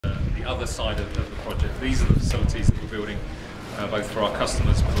other side of the project. These are the facilities that we're building both for our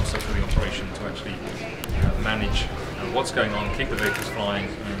customers but also for the operation to actually manage what's going on, keep the vehicles flying,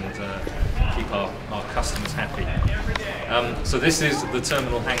 and keep our customers happy. So this is the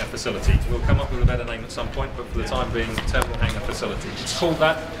Terminal Hangar Facility. We'll come up with a better name at some point, but for the time being, Terminal Hangar Facility. It's called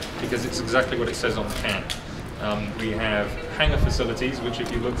that because it's exactly what it says on the can. We have hangar facilities, which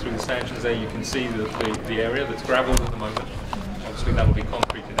if you look through the stanchions there, you can see the area that's gravelled at the moment. Obviously that will be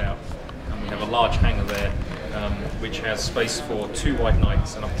concreted out. And we have a large hangar there, which has space for 2 White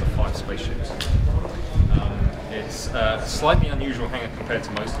Knights and up to 5 spaceships. It's a slightly unusual hangar compared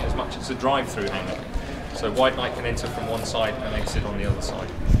to most, as much as a drive-through hangar. So White Knight can enter from one side and exit on the other side.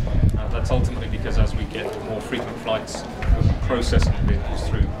 That's ultimately because as we get more frequent flights, we'll be processing vehicles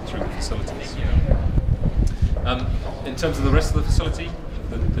through the facilities. In terms of the rest of the facility,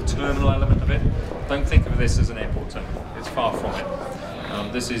 the terminal element of it, don't think of this as an airport terminal. It's far from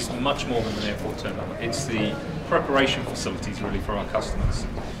it. This is much more than an airport terminal. It's the preparation facilities really for our customers.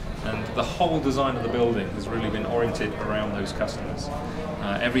 And the whole design of the building has really been oriented around those customers.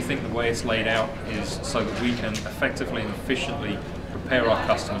 Everything, the way it's laid out, is so that we can effectively and efficiently prepare our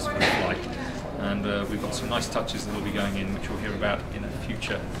customers for the flight. And we've got some nice touches that will be going in, which we'll hear about in a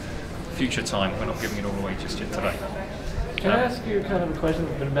future time. We're not giving it all away just yet today. Can I ask you kind of a question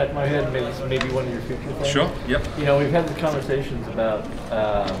that's been in the back of my head, maybe one of your future things? Sure, yep. You know, we've had the conversations about,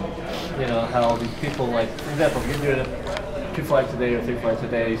 you know, how these people, like, for example, if you're doing 2 flights a day or 3 flights a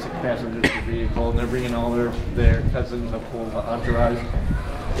day, 6 passengers per vehicle, and they're bringing all their cousins, a full entourage.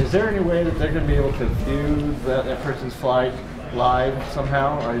 Is there any way that they're going to be able to view that person's flight live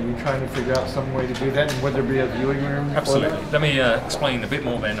somehow? Are you trying to figure out some way to do that, and would there be a viewing room? Absolutely. Let me explain a bit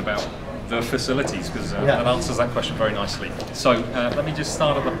more then about the facilities, because that answers that question very nicely. So let me just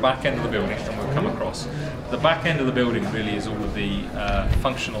start at the back end of the building and we'll come across. The back end of the building really is all of the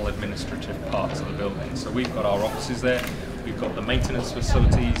functional administrative parts of the building. So we've got our offices there, we've got the maintenance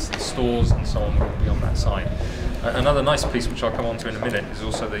facilities, the stores and so on will be on that side. Another nice piece which I'll come on to in a minute is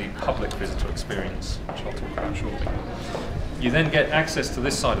also the public visitor experience, which I'll talk about shortly. You then get access to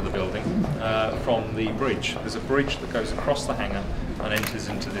this side of the building from the bridge. There's a bridge that goes across the hangar and enters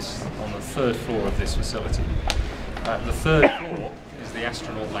into this on the 3rd floor of this facility. The 3rd floor is the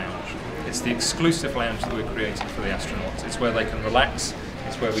astronaut lounge. It's the exclusive lounge that we're creating for the astronauts. It's where they can relax,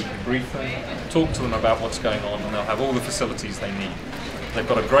 it's where we can brief them, talk to them about what's going on, and they'll have all the facilities they need. They've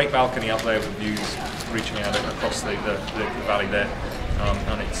got a great balcony up there with views reaching out across the valley there,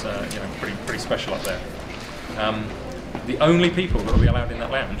 and it's you know, pretty special up there. The only people that will be allowed in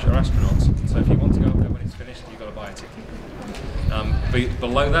that lounge are astronauts. So if you want to go up there when it's finished, you've got to buy a ticket.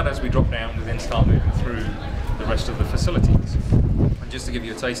 Below that, as we drop down, we then start moving through the rest of the facilities. And just to give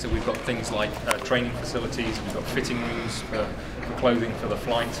you a taster, we've got things like training facilities, we've got fitting rooms for clothing for the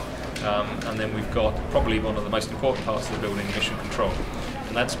flight, and then we've got probably one of the most important parts of the building, mission control.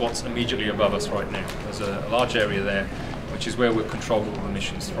 And that's what's immediately above us right now. There's a large area there, which is where we'll control all the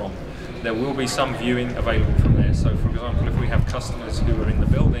missions from. There will be some viewing available from there. So, for example, if we have customers who are in the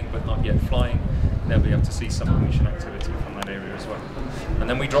building but not yet flying, they'll be able to see some of the mission activity from that area as well. And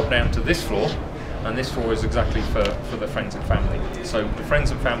then we drop down to this floor, and this floor is exactly for the friends and family. So the friends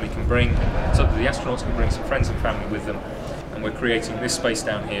and family can bring, so the astronauts can bring some friends and family with them, and we're creating this space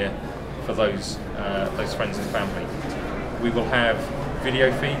down here for those friends and family. We will have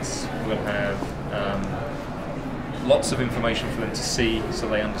video feeds, we'll have lots of information for them to see so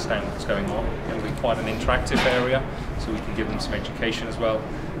they understand what's going on. It'll be quite an interactive area, so we can give them some education as well,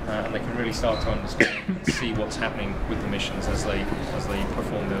 and they can really start to understand and see what's happening with the missions as they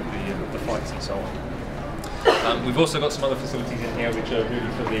perform the flights and so on. We've also got some other facilities in here which are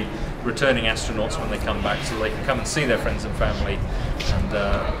really for the returning astronauts when they come back, so they can come and see their friends and family, and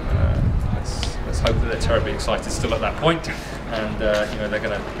let's hope that they're terribly excited still at that point, and you know, they're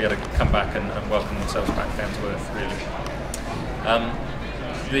going to be able to come back and welcome themselves back down to Earth, really.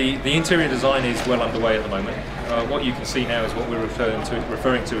 The interior design is well underway at the moment. What you can see now is what we're referring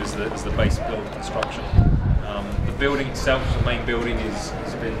to as the base build construction. The building itself, the main building,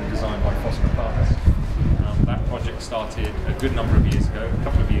 has been designed by Foster Partners. That project started a good number of years ago, a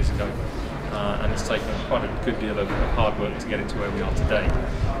couple of years ago, and it's taken quite a good deal of hard work to get it to where we are today.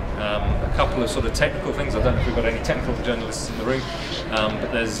 A couple of sort of technical things. I don't know if we've got any technical journalists in the room,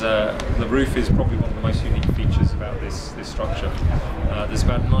 but there's the roof is probably one of the most unique features about this structure. There's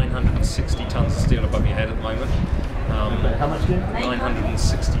about 960 tons of steel above your head at the moment. How much steel?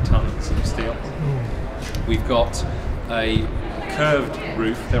 960 tons of steel. We've got a curved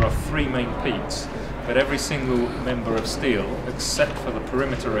roof. There are 3 main peaks, but every single member of steel, except for the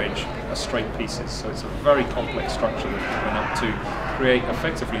perimeter edge, are straight pieces. So it's a very complex structure that went up to create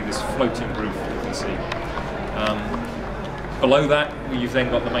effectively this floating roof that you can see. Below that, you've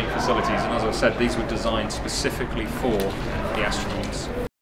then got the main facilities, and as I said, these were designed specifically for the astronauts.